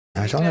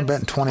Now, he's only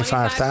betting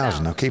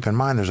 25,000. Now, keep in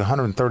mind, there's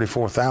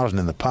 134,000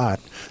 in the pot.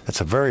 That's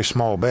a very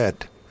small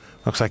bet.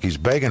 Looks like he's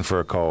begging for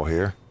a call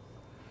here.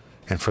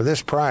 And for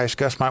this price,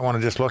 Gus might want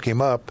to just look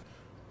him up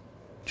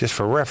just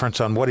for reference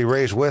on what he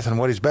raised with and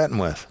what he's betting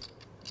with.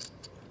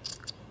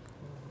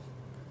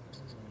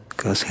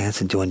 Gus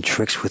Hansen doing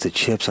tricks with the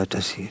chips.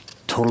 He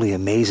totally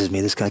amazes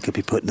me. This guy could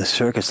be put in the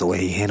circus the way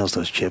he handles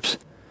those chips.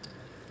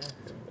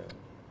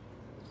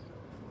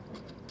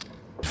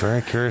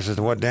 Very curious as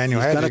to what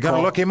Daniel has. He's going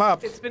to look him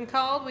up. It's been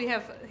called.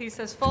 He's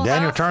says full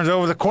Daniel house. turns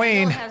over the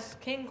queen. Daniel has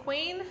king,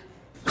 queen.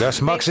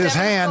 Gus mucks his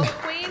hand.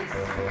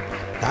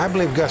 I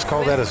believe Gus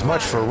called that as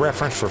much for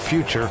reference for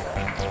future.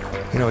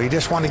 You know, he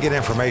just wanted to get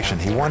information.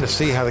 He wanted to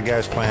see how the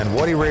guy's playing,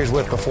 what he raised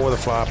with before the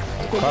flop.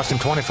 Cost him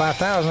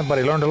 25,000, but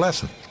he learned a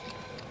lesson.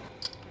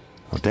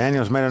 Well,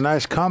 Daniel's made a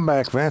nice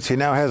comeback, Vince. He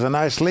now has a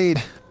nice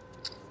lead.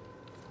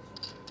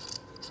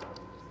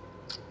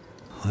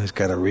 Well, he's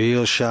got a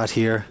real shot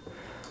here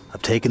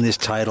of taking this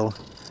title.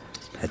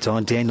 It's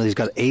on Daniel. He's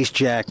got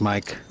ace-jack,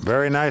 Mike.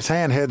 Very nice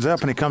hand. Heads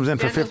up, and he comes in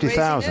for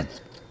 50,000.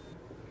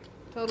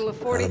 Total of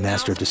 40,000. The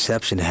Master of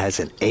Deception has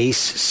an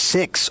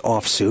ace-6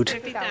 offsuit.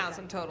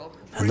 50,000 total.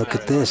 And look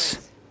at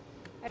this.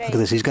 Look at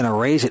this. He's going to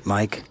raise it,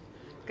 Mike.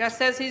 Gus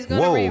says he's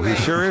going to re-raise. Whoa, he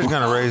sure is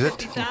going to raise it.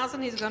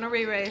 50,000, he's going to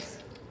re-raise.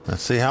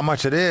 Let's see how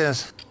much it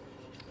is.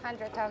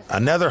 100,000.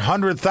 Another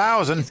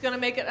 100,000. He's going to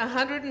make it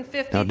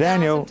 150,000. Now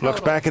Daniel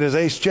looks back at his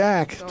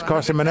ace-jack. So It's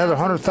cost him another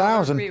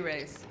 100,000.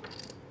 Re-raise.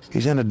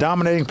 He's in a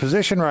dominating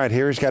position right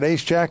here. He's got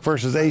ace-jack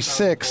versus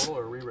ace-6.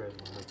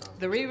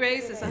 The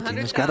re-raise is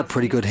 100,000. He's got a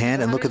pretty good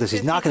hand, and look at this.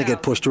 He's not going to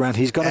get pushed around.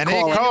 He's going to call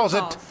it. And he calls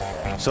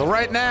it. So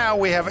right now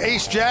we have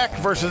ace-jack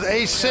versus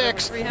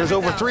ace-6. There's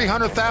over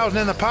 300,000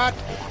 in the pot.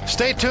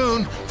 Stay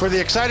tuned for the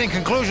exciting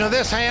conclusion of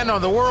this hand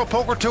on the World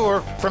Poker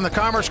Tour from the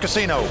Commerce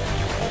Casino.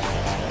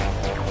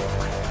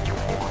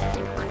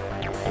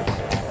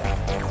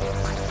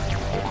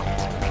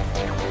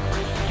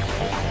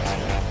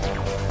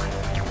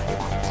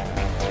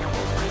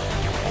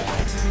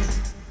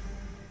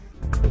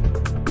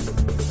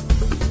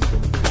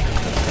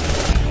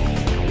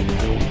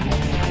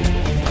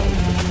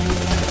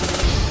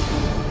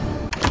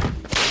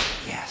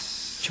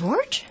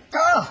 George?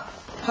 Oh,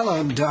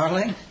 hello,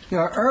 darling.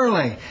 You're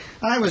early.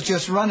 I was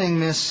just running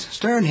Miss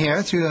Stern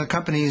here through the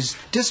company's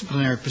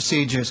disciplinary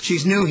procedures.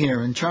 She's new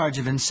here, in charge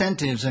of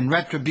incentives and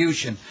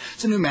retribution.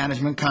 It's a new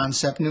management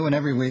concept, new and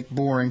every week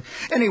boring.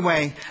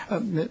 Anyway,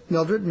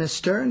 Mildred, Miss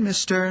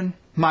Stern,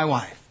 my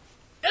wife.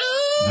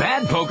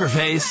 Bad poker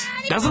face.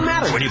 Doesn't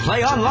matter when you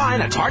play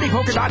online at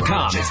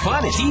partypoker.com. It's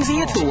fun, it's easy,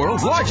 it's the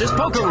world's largest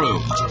poker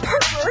room.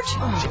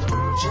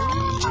 Pervert!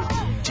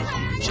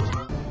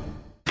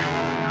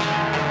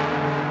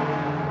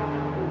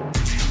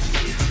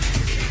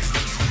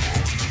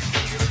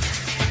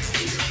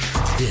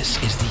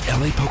 This is the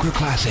LA Poker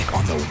Classic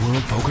on the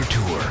World Poker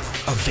Tour.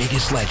 A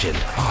Vegas legend,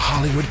 a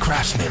Hollywood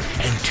craftsman,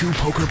 and two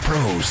poker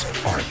pros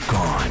are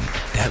gone.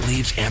 That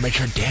leaves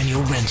amateur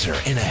Daniel Renzer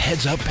in a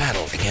heads-up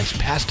battle against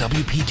past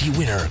WPT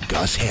winner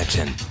Gus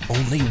Hansen.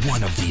 Only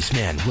one of these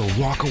men will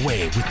walk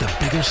away with the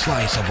bigger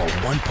slice of a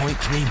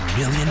 $1.3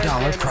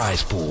 million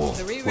prize pool.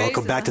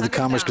 Welcome back to the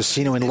Commerce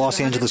Casino in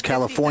Los Angeles,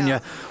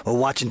 California. We're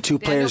watching two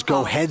players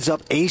go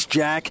heads-up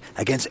ace-jack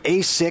against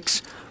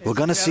ace-6. We're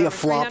going to see a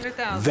flop.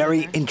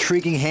 Very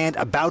intriguing hand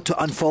about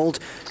to unfold.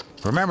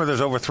 Remember,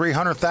 there's over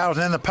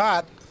 300,000 in the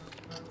pot.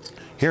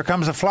 Here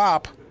comes a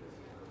flop.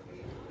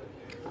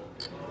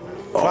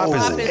 Flop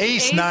is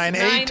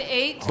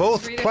ace-9-8.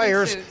 Both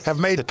players have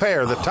made the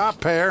pair, the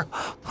top pair.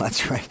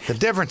 That's right. The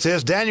difference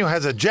is Daniel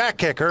has a jack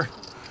kicker,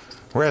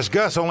 whereas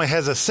Gus only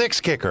has a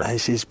 6 kicker.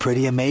 This is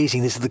pretty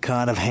amazing. This is the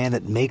kind of hand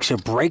that makes or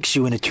breaks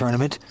you in a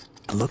tournament.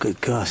 And look at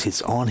Gus.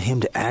 It's on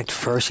him to act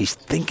first. He's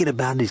thinking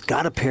about it. He's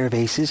got a pair of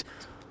aces.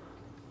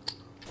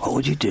 What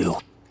would you do?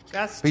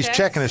 He's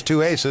checking his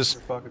 2 aces.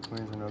 Pocket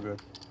queens are no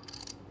good.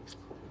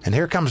 And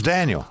here comes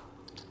Daniel.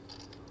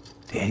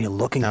 Daniel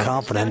looking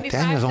confident.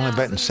 Daniel's only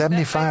betting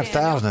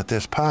 75,000 at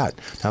this pot.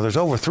 Now there's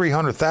over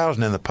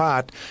 300,000 in the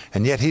pot,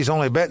 and yet he's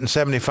only betting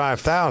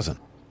 75,000.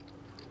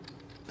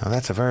 Now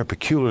that's a very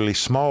peculiarly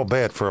small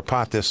bet for a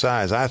pot this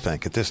size, I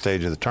think, at this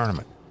stage of the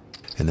tournament.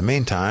 In the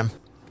meantime,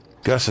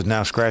 Gus is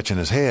now scratching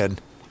his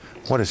head.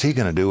 What is he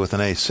going to do with an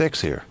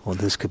ace-6 here? Well,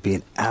 this could be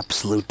an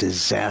absolute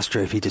disaster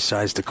if he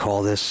decides to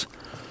call this.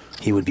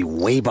 He would be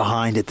way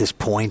behind at this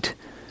point.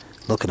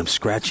 Look at him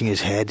scratching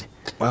his head.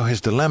 Well, his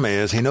dilemma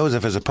is he knows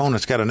if his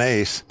opponent's got an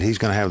ace, he's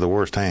going to have the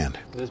worst hand.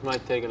 This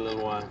might take a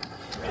little while.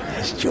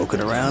 He's joking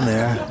around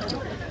there.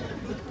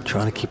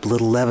 Trying to keep a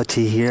little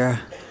levity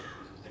here.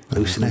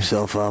 Loosen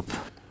himself up.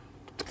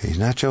 He's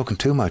not joking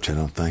too much, I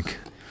don't think.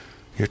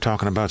 You're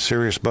talking about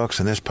serious bucks,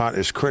 and this pot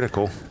is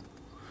critical.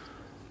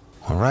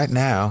 Well, right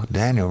now,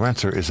 Daniel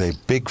Renzer is a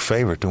big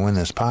favorite to win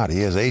this pot.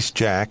 He has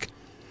ace-jack.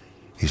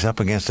 He's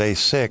up against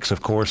ace-6.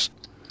 Of course,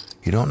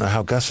 you don't know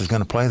how Gus is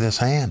going to play this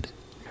hand.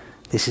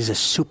 This is a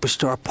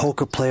superstar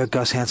poker player,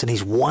 Gus Hansen.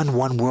 He's won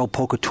one World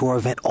Poker Tour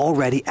event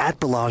already at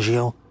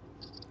Bellagio.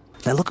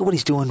 Now look at what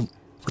he's doing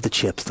with the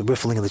chips, the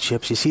riffling of the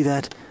chips. You see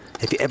that?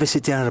 If you ever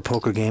sit down at a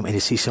poker game and you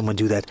see someone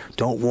do that,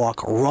 don't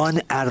walk,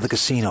 run out of the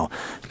casino,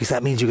 because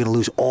that means you're going to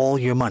lose all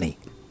your money.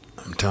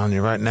 I'm telling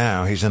you right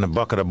now, he's in a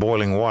bucket of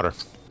boiling water.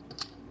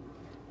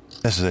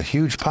 This is a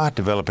huge pot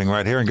developing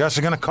right here, and Gus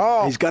is going to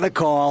call. He's going to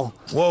call.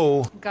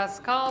 Whoa. Gus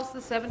calls the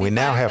 75,000. We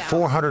now have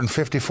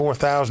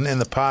 $454,000 in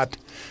the pot,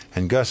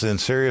 and Gus is in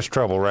serious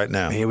trouble right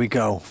now. Here we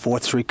go.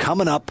 Fourth street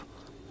coming up.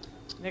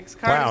 Next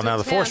card Wow, is now a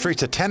the 10. fourth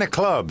street's a 10 of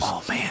clubs.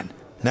 Oh, man.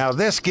 Now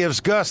this gives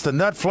Gus the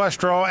nut flush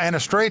draw and a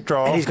straight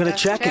draw. And he's going to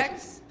Gus check it.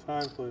 checks.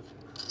 Time, please.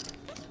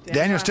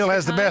 Daniel still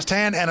has the best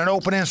hand and an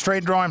open-end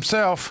straight draw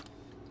himself.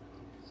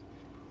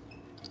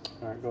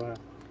 All right, go ahead.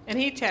 And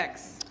he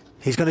checks.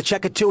 He's going to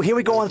check it, too. Here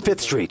we go on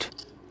Fifth Street.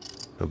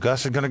 So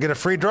Gus is going to get a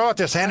free draw at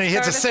this hand, and he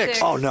hits a Start at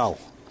 6. Oh, no.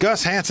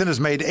 Gus Hansen has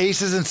made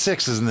aces and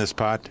 6s in this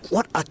pot.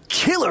 What a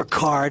killer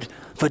card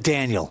for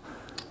Daniel.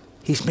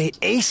 He's made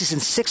aces and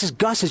 6s.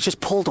 Gus has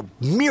just pulled a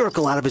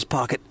miracle out of his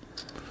pocket.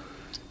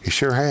 He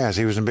sure has.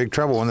 He was in big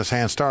trouble when this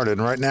hand started,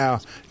 and right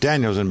now,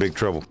 Daniel's in big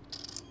trouble.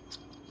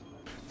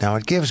 Now,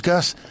 it gives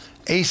Gus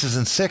aces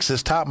and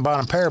 6s, top and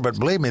bottom pair, but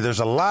believe me, there's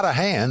a lot of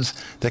hands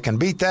that can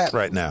beat that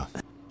right now.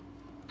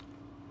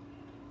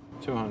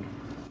 200.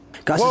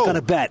 Gus Whoa, is going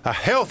to bet. a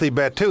healthy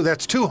bet, too.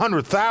 That's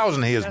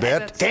 $200,000 he has bet.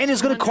 That's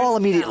Daniel's going to call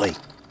immediately.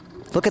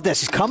 Look at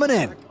this. He's coming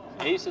in.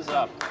 Ace is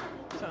up.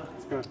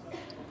 That's good.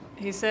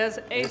 He says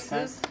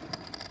aces.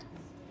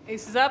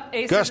 Aces up,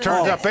 aces Gus and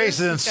turns sixes. up aces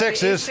and He's got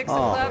the 6s. ace, 6 of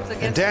clubs And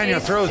against Daniel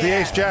ace throws the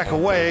jack. ace-jack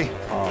away.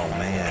 Oh,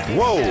 man.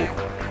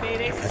 Whoa.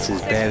 Made aces That's and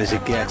as bad as it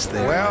sixes gets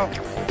there. Well,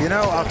 you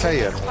know, I'll tell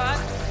you,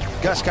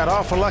 Gus got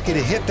awful lucky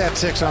to hit that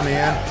 6 on the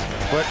end,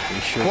 but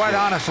sure quite did.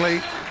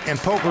 honestly, in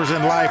poker's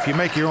in life, you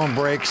make your own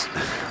breaks.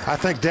 I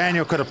think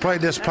Daniel could have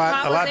played this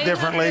pot a lot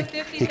differently.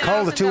 He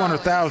called the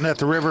 $200,000 at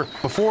the river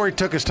before he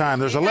took his time.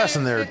 There's a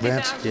lesson there,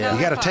 Vince. Yeah.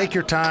 You got to take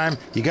your time.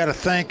 You got to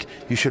think.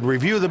 You should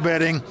review the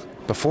betting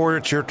before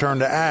it's your turn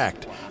to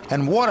act.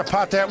 And what a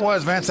pot that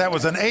was, Vince. That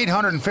was an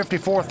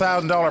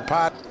 $854,000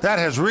 pot. That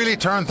has really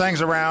turned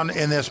things around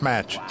in this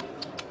match.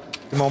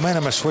 The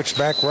momentum has switched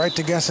back right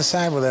to Gus's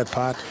side with that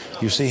pot.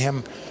 You see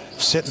him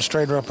sitting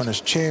straighter up in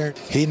his chair.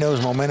 He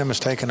knows momentum has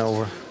taken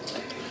over.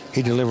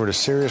 He delivered a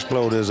serious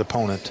blow to his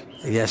opponent.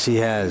 Yes, he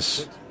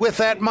has. With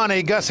that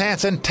money, Gus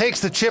Hansen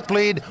takes the chip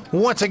lead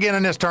once again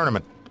in this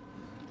tournament.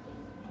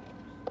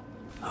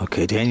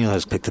 Okay, Daniel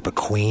has picked up a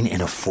queen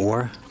and a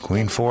 4.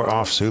 Queen 4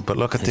 offsuit, but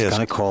look at He's this.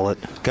 going to call it.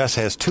 Gus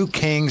has 2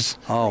 kings.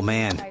 Oh,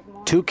 man.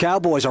 2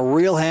 cowboys, a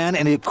real hand,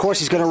 and of course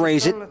he's going to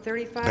raise it.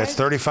 That's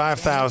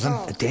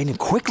 $35,000. Daniel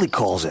quickly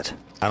calls it.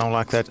 I don't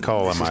like that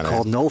call, I This is might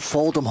called add. no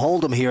fold'em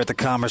hold'em here at the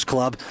Commerce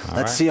Club.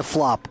 Let's see a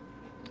flop.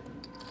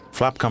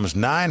 Flop comes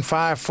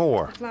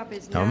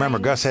 9-5-4. Now remember,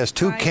 Gus has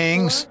 2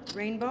 kings.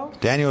 Rainbow.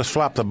 Daniel has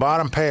flopped the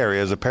bottom pair. He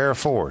has a pair of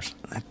 4s.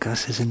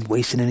 Gus isn't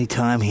wasting any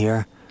time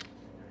here.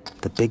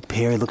 The big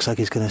pair looks like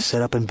he's going to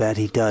set up and bet.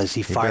 He does.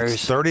 He He fires.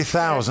 bets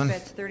 30,000.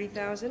 Bets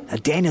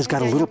 30,000. Daniel's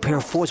got a little pair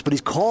of 4s, but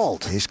he's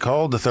called. He's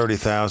called the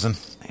 30,000.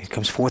 Here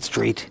comes 4th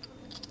Street.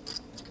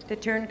 The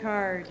turn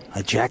card.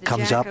 A jack The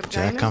comes jack up. of Jack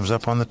diamonds. comes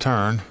up on the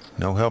turn.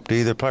 No help to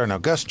either player. Now,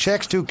 Gus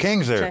checks 2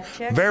 kings there. Check,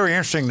 check. Very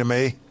interesting to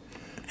me.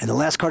 And the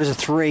last card is a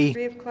 3.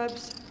 3 of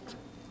clubs.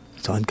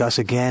 It's on Gus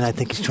again. I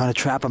think he's trying to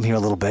trap him here a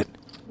little bit.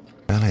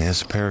 Well, he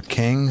has a pair of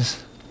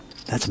kings.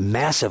 That's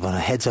massive on a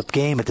heads-up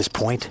game at this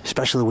point,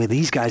 especially the way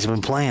these guys have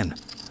been playing.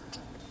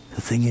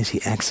 The thing is,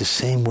 he acts the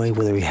same way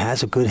whether he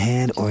has a good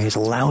hand or he has a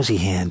lousy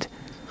hand.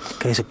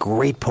 Guy's a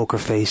great poker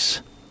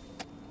face.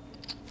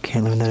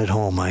 Can't learn that at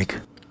home,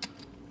 Mike.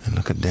 And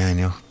look at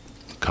Daniel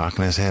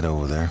cocking his head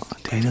over there.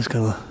 Daniel's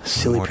got a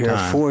silly One more pair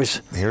time. of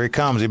 4s. Here he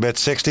comes. He bet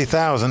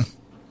 60,000.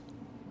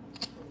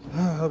 I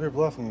hope you're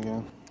bluffing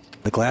again.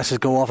 The glasses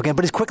go off again,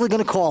 but he's quickly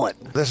going to call it.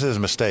 This is his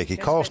mistake. He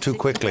calls too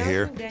quickly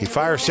here. He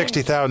fires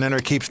 60,000 in there.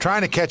 He keeps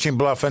trying to catch him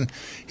bluffing.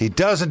 He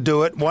doesn't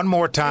do it. One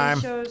more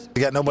time.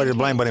 He got nobody to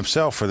blame but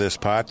himself for this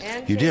pot.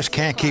 You just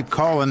can't keep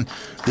calling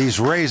these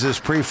raises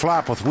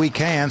pre-flop with weak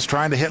hands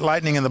trying to hit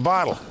lightning in the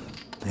bottle.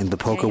 In the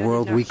poker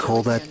world, we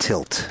call that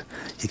tilt.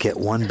 You get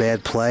one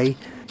bad play,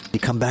 you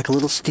come back a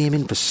little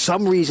steaming. For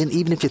some reason,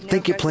 even if you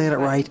think you're playing it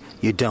right,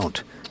 you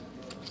don't.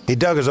 He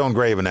dug his own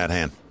grave in that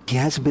hand. He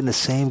hasn't been the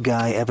same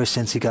guy ever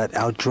since he got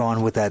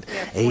outdrawn with that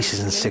aces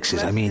and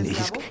 6s. I mean,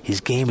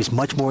 his game is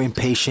much more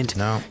impatient.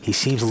 No. He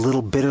seems a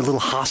little bitter, a little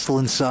hostile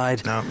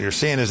inside. No, you're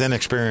seeing his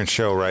inexperience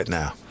show right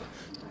now.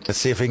 Let's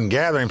see if he can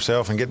gather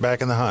himself and get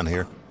back in the hunt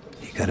here.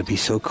 You got to be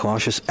so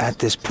cautious at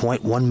this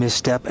point. One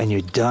misstep and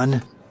you're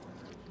done.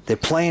 They're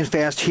playing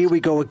fast. Here we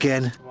go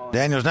again.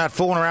 Daniel's not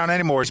fooling around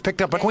anymore. He's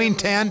picked up a queen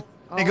 10.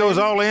 He goes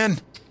all in.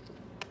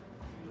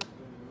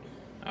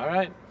 All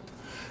right.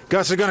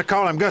 Gus is going to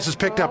call him. Gus has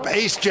picked up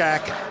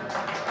ace-jack.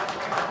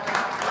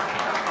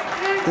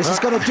 This is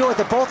going to do it.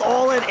 They're both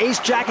all in.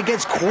 Ace-jack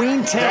against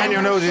queen 10.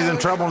 Daniel knows he's in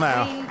trouble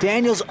now.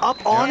 Daniel's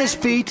up on his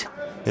feet.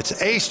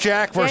 It's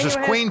ace-jack versus Daniel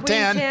has queen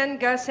 10.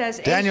 Gus has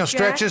Daniel ace-jack.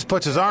 stretches,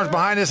 puts his arms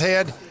behind his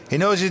head. He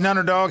knows he's an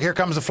underdog. Here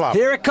comes the flop.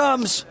 Here it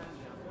comes.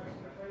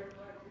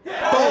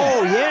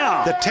 Oh,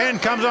 yeah. The 10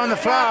 comes on the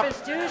flop.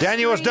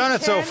 Daniel has done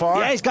it so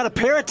far. Yeah, he's got a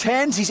pair of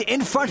 10s. He's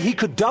in front. He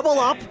could double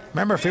up.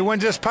 Remember, if he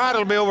wins this pot,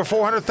 it'll be over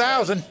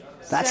 400,000.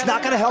 That's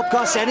not going to help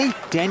Gus any.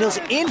 Daniel's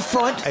in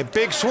front. A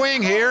big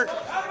swing here.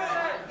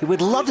 He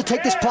would love to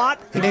take this pot.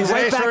 He needs an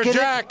ace or a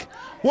jack.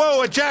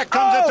 Whoa, a jack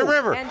comes at the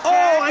river.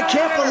 Oh, I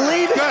can't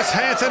believe it. Gus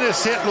Hansen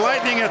has hit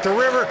lightning at the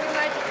river.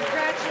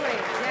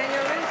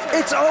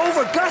 It's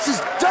over. Gus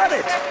has done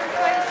it.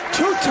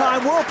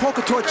 Two-time World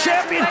Poker Tour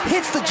champion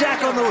hits the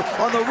jack on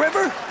the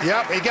river.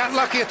 Yep, he got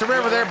lucky at the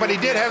river there, but he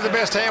did have the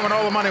best hand when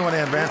all the money went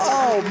in, Vince.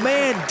 Oh,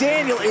 man,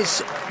 Daniel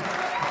is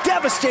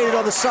devastated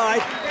on the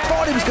side.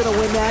 Thought he was going to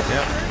win that.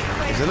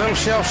 Yep. He's a little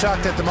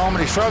shell-shocked at the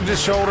moment. He shrugs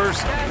his shoulders.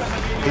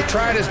 He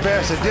tried his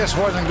best. It just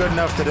wasn't good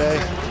enough today.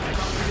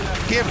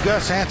 Give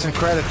Gus Hansen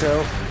credit,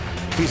 though.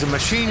 He's a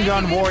machine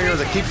gun warrior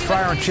that keeps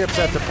firing chips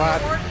at the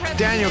pot.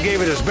 Daniel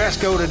gave it his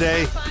best go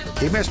today.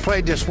 He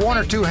misplayed just one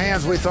or two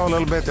hands, we thought, a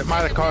little bit that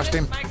might have cost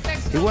him.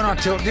 He went on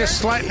tilt just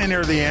slightly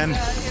near the end.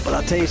 But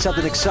I'll tell you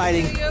something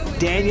exciting.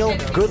 Daniel,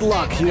 good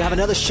luck. You have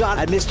another shot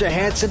at Mr.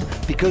 Hansen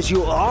because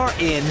you are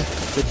in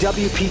the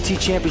WPT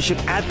Championship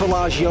at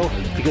Bellagio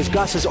because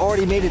Gus has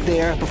already made it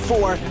there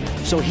before,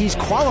 so he's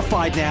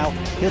qualified now.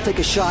 He'll take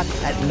a shot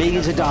at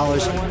millions of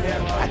dollars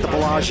at the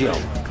Bellagio.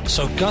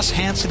 So Gus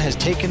Hansen has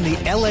taken the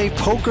LA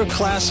Poker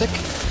Classic.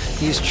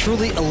 He is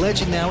truly a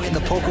legend now in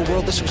the poker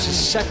world. This was his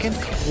second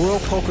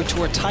World Poker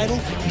Tour title.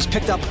 He's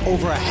picked up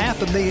over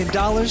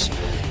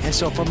 $500,000. And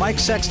so for Mike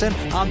Sexton,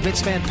 I'm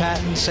Vince Van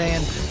Patten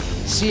saying,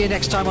 see you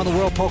next time on the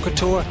World Poker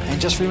Tour. And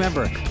just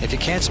remember, if you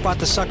can't spot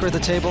the sucker at the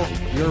table,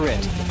 you're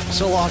it.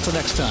 So long till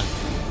next time.